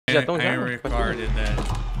I recorded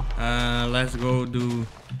that. Let's go do.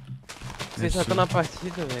 Vocês já estão na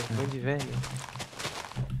partida, velho. Bom de velho.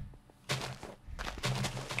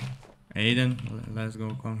 Aiden, let's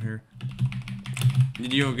go. Come here.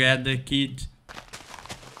 Did you get the kit?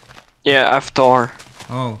 Yeah, after.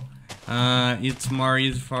 Oh, it's more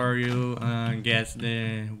easy for you get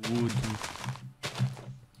the wood.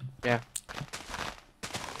 Yeah.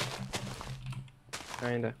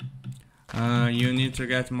 Kinda. You need to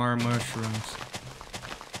get more mushrooms.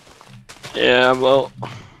 Yeah, well.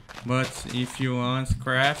 But if you want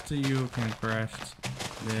craft, you can craft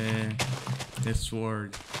the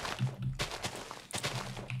sword.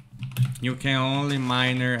 You can only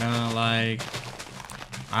mine like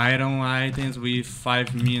iron items with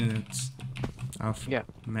 5 minutes of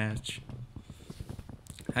match.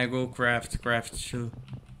 I go craft too.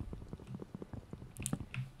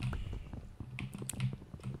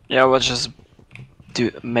 Yeah, we'll just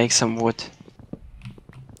make some wood.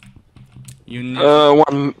 You need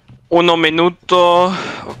uno minuto.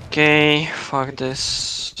 Okay, fuck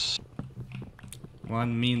this.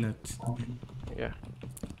 1 minute. Yeah.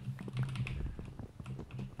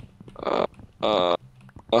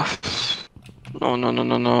 No.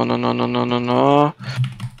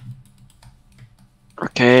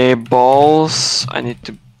 Okay, balls. I need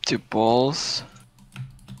to do balls.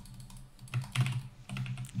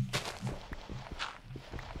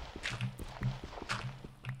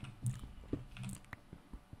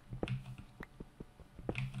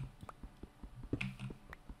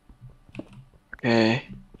 Okay.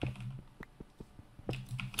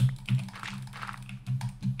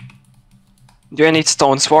 Do I need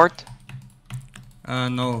stone sword?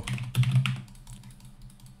 No.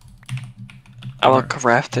 I will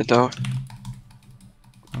craft it though.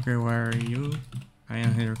 Okay, where are you? I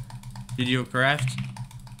am here. Did you craft?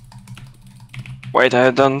 Wait, I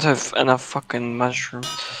don't have enough fucking mushrooms.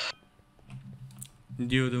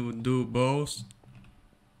 Did you do bows?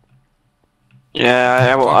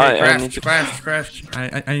 Yeah, Okay, I need to craft.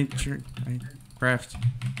 I craft.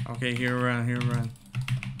 Okay, here run.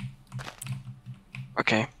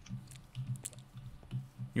 Okay.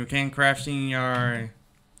 You can craft in your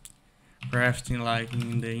crafting like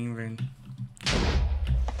in the invent.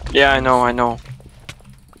 Yeah, I know.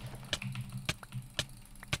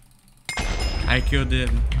 I killed a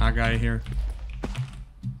guy here.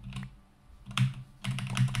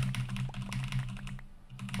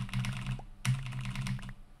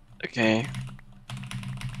 Okay.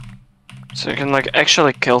 So you can like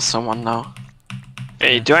actually kill someone now.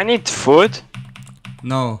 Hey, do I need food?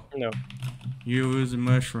 No. No. You use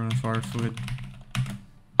mushroom for food.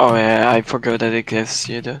 Oh yeah, I forgot that it gives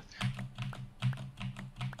you that.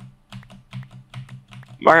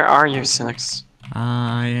 Where are you, Synex?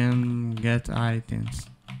 I am get items.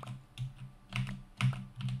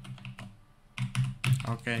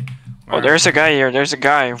 Okay. Oh, there's a guy here. There's a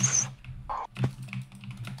guy.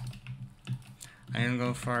 I am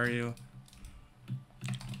go for you.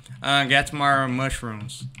 Get more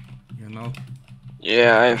mushrooms. You know.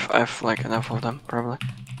 Yeah, I've like enough of them probably.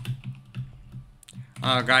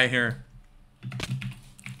 Guy here.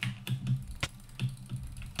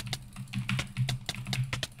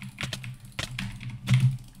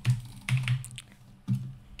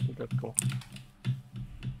 That's cool.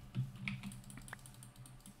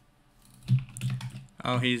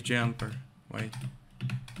 Oh, he's jumper. Wait.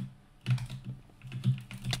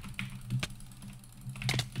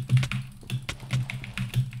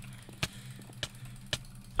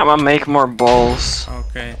 I'm gonna make more balls.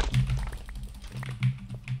 Okay.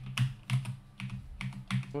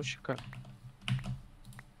 Oxe, cara.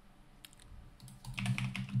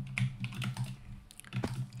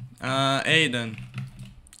 Aiden.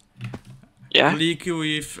 Yeah. Click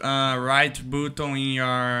with right button in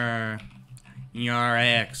your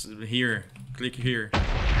X here. Click here.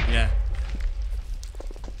 Yeah.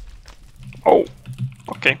 Oh.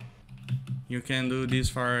 Okay. You can do this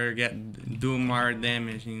for do more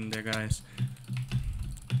damage in the guys.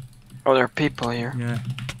 Oh, there are people here. Yeah.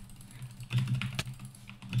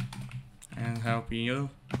 And helping you.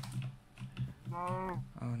 Oh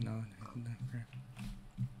no.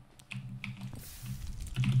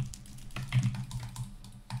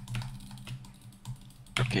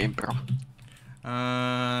 Okay, bro.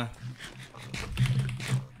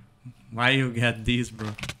 Why you get this, bro?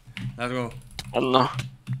 Let's go. I don't know.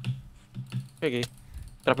 Peguei.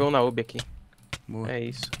 Trapei um na UB aqui. Boa. É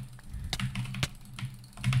isso.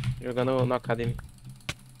 Jogando no Academy.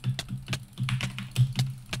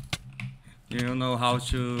 You know how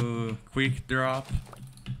to quick drop?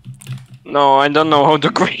 No, I don't know how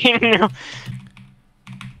to green.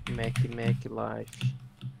 Mackie life.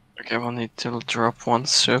 Okay, we'll need to drop one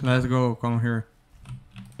soup. Let's go. Come here.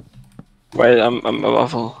 Wait, I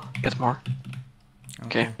will get more.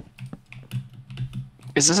 Okay.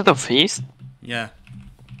 Is this the feast? Yeah.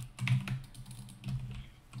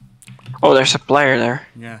 Oh, there's a player there.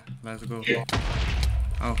 Yeah. Let's go.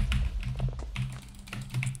 Oh.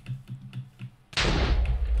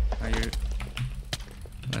 Are you?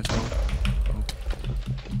 Let's go. Oh.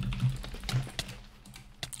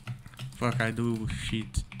 Fuck! I do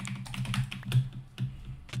shit.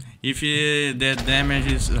 If the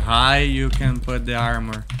damage is high, you can put the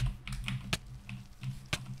armor.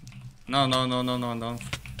 No.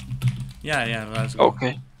 Yeah, let's go.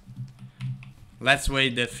 Okay. Let's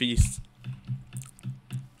wait the feast.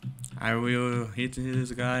 I will hit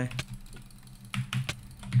this guy.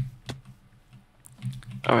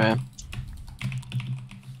 Oh yeah.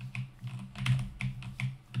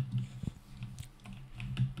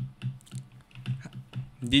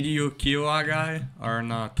 Did you kill a guy or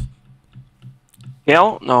not?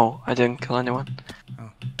 Kill? No, I didn't kill anyone.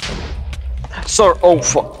 Oh. Sorry. Oh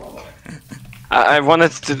fuck. I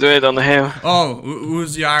wanted to do it on him. Oh,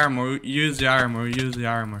 use the armor. Use the armor. Use the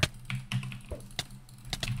armor.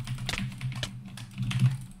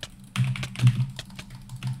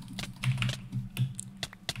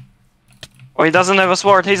 Oh, he doesn't have a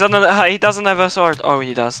sword. He doesn't have a sword. Oh,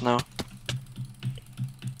 he does now.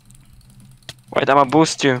 Wait, I'ma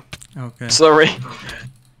boost you. Okay. Sorry.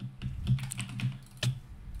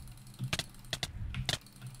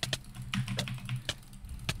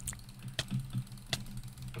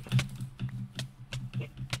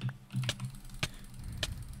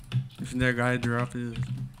 If the guy drops his...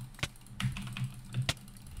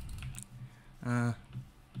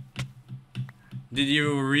 Did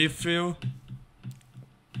you refill?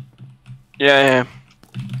 Yeah.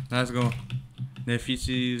 Let's go. The FIZ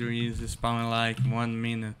is spawning like 1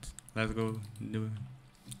 minute. Let's go do it.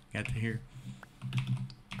 Get here.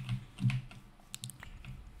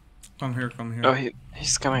 Come here. Oh,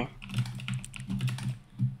 he's coming.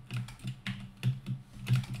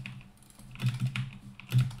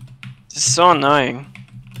 This is so annoying.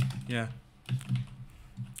 Yeah.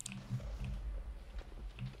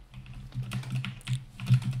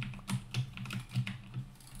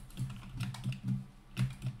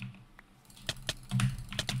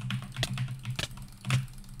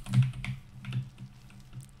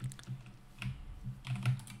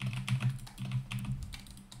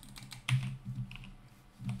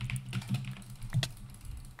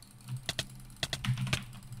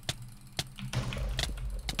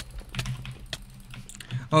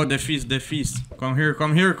 Oh, the FIZ. Come here.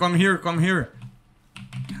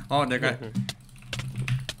 Oh, the guy.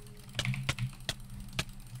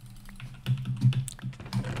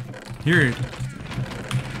 Here.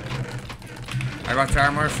 I got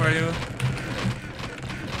armor for you.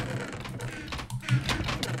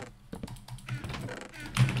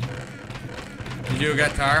 Did you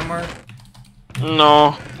get armor?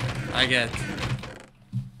 No. I get.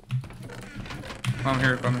 Come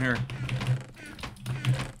here.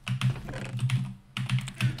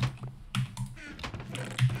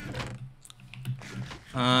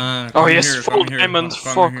 Oh, yes, full diamond.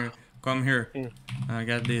 Fuck. Come here. I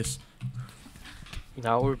got this.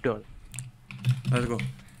 Now we're done. Let's go.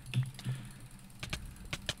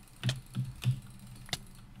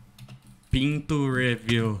 Pinto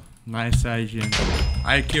review. Nice agent.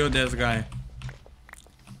 I killed this guy.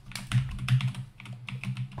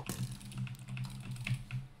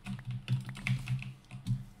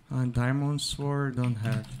 Diamond sword don't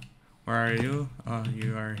have. Where are you? Oh,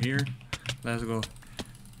 you are here. Let's go.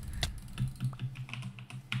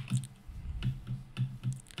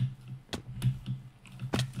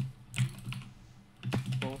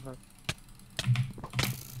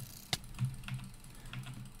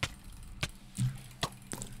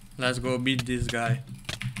 Let's go beat this guy.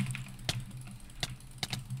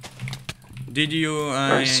 Did you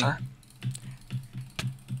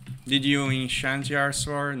did you enchant your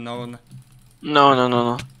sword? No.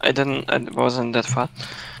 No. I didn't. I wasn't that fast.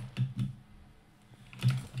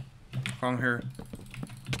 Come here.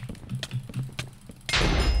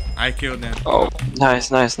 I killed them. Oh,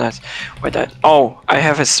 nice. Wait, oh, I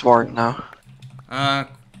have a sword now.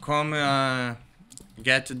 Come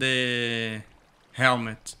get the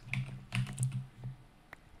helmet.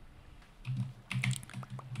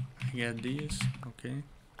 Get this, okay.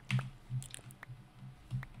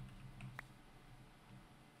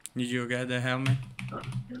 Did you get the helmet?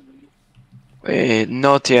 Wait,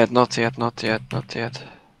 not yet.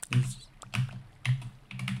 It's...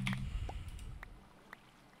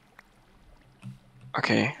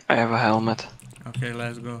 Okay, I have a helmet. Okay,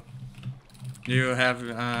 let's go. Do you have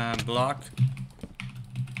block?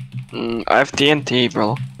 I have TNT,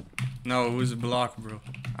 bro. No, who's block, bro?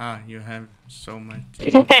 Ah, you have so much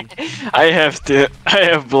TNT. I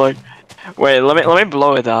have block. Wait, let me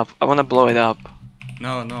blow it up. I wanna blow it up.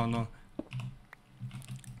 No, no, no.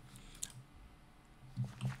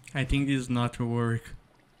 I think it's not to work.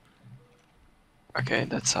 Okay,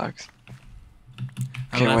 that sucks.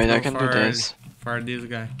 And Okay, let's wait, go I can do this. For this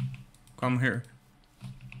guy. Come here.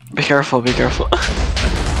 Be careful, be careful.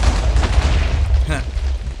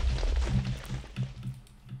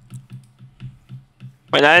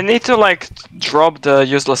 Wait, I need to like drop the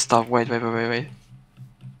useless stuff. Wait.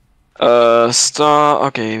 Stop.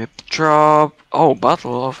 Okay, drop. Oh,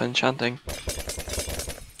 bottle of enchanting.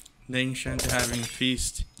 The enchant having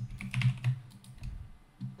feast.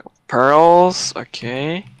 Pearls.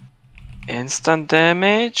 Okay. Instant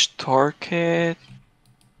damage. Torque it.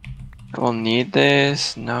 I will need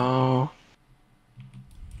this. No.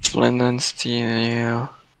 Flint and steel.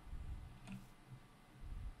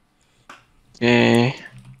 Okay.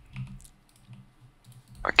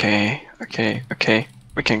 Okay.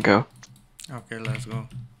 We can go. Okay, let's go.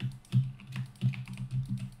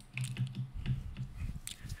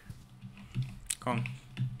 Come.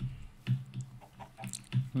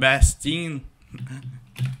 Bastine.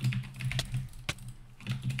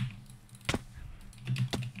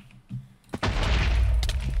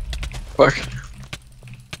 Fuck.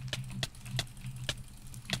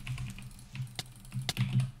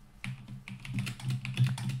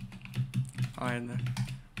 Oh,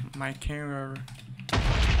 my camera.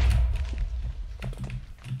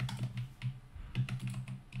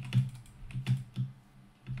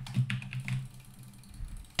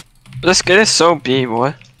 This kid is so B,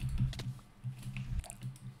 what?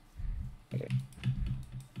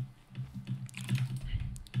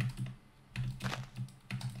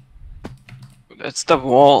 That's the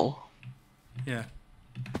wall. Yeah.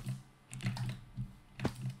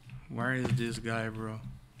 Where is this guy, bro?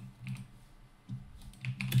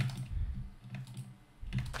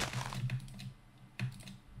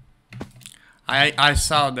 I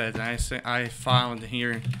saw that. I found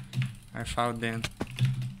here. I found them.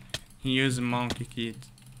 He used monkey kit.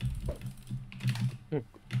 O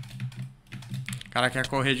cara quer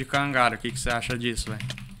correr de cangaro. O que você acha disso, velho?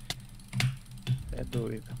 É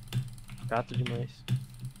doido. Gato demais.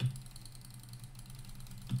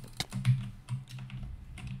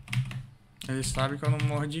 Ele sabe que eu não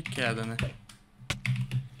morro de queda, né?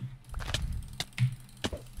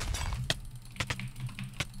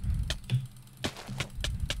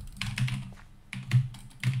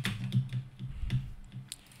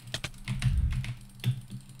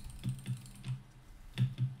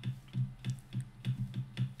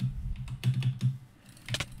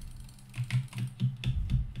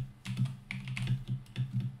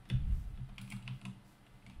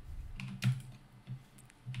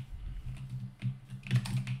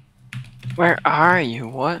 Where are you?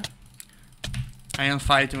 What? I am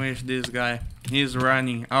fighting with this guy. He's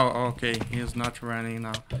running. Oh, okay. He's not running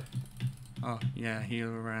now. Oh, yeah, he's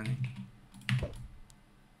running.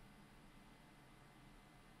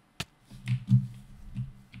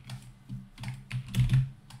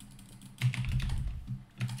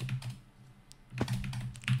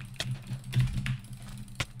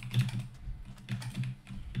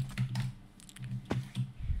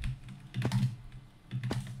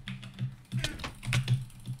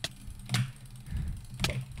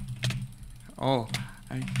 Oh,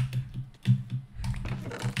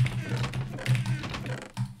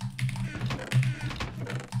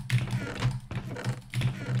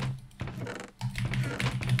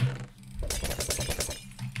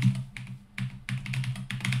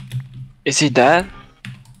 Is he dead?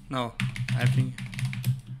 no, I think.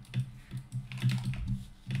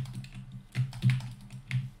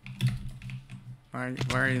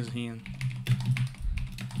 Where is he?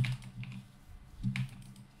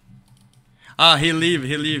 Ah, he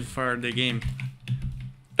leave for the game.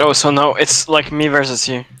 Oh, so now it's like me versus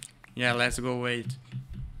you. Yeah, let's go wait.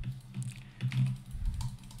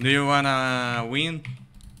 Do you wanna win?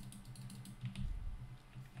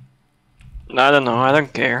 I don't know. I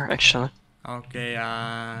don't care actually. Okay,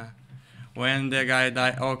 when the guy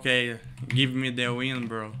die, okay, give me the win,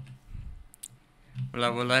 bro.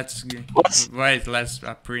 Well, let's wait. Let's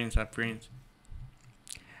print.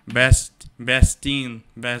 Best team,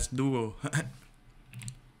 best duo.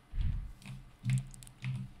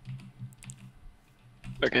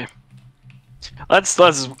 Okay. Let's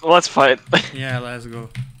fight. Yeah, let's go.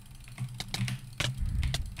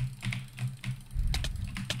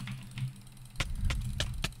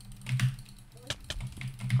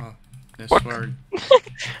 Oh, the Fuck. sword.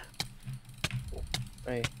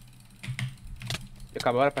 Aí.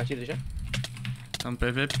 Acabou a partida já? Então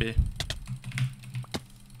PVP.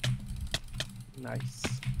 Nice.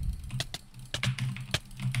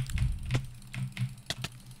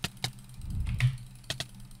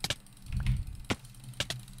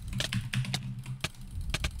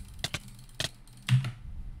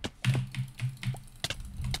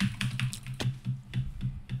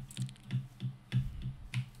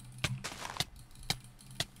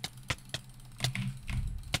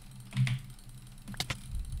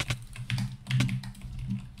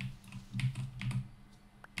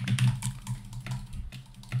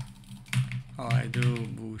 Oh, I do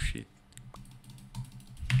bullshit.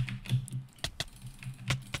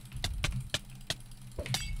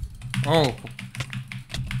 Oh!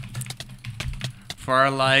 For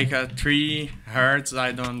like 3 hertz,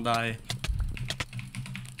 I don't die.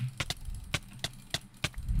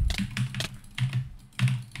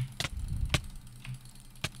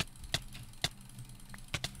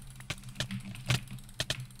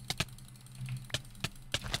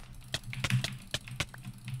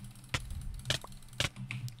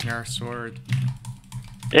 Your sword.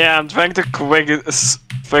 Yeah, I'm trying to quick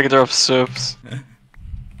drop subs.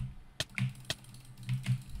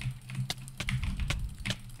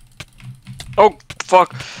 Oh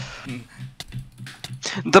fuck!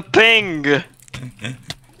 The ping.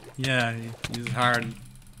 Yeah, it's hard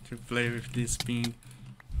to play with this ping.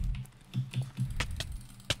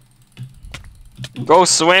 Go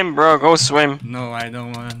swim, bro. Go swim. No, I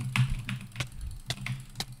don't want.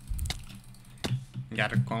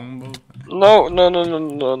 Got a combo. No, no, no, no,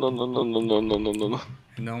 no, no, no, no, no, no, no, no, no.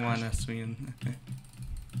 I don't wanna swim.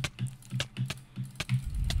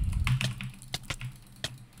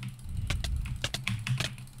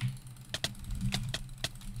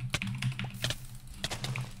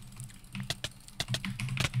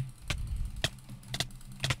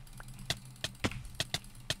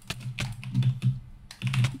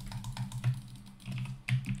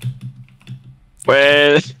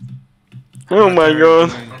 Wait. Oh my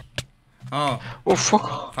god. Oh, Oh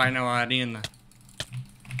fuck. final arena.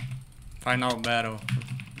 Final battle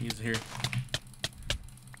is here.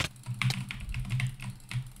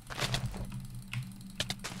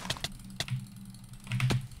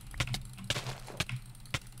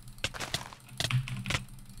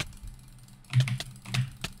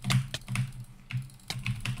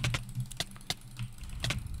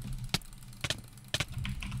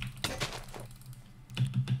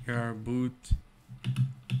 Your boot.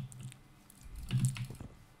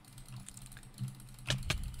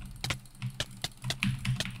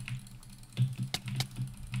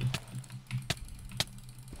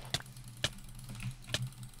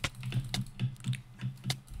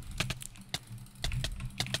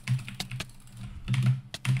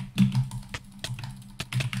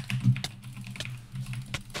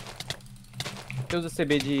 Você usa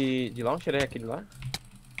CB de launcher, é aquele lá?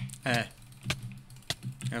 É.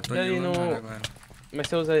 Eu tô E aí de no- lunar agora. Mas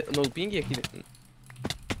você usa no ping aquele?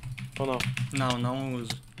 Ou não? Não, não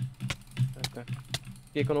uso. Ah, tá.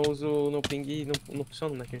 Porque quando eu uso no ping não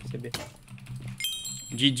funciona naquele CB.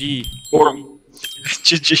 GG. Or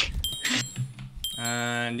GG.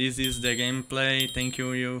 This is the gameplay. Thank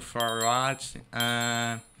you for watching.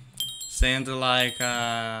 Send like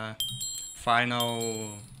a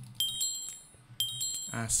final.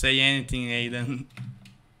 Say anything, Aiden.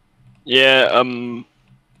 Yeah.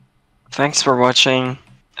 Thanks for watching.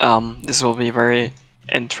 This will be a very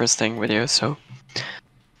interesting video. So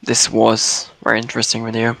this was very interesting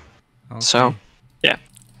video. Okay. So yeah.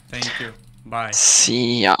 Thank you. Bye.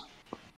 See ya.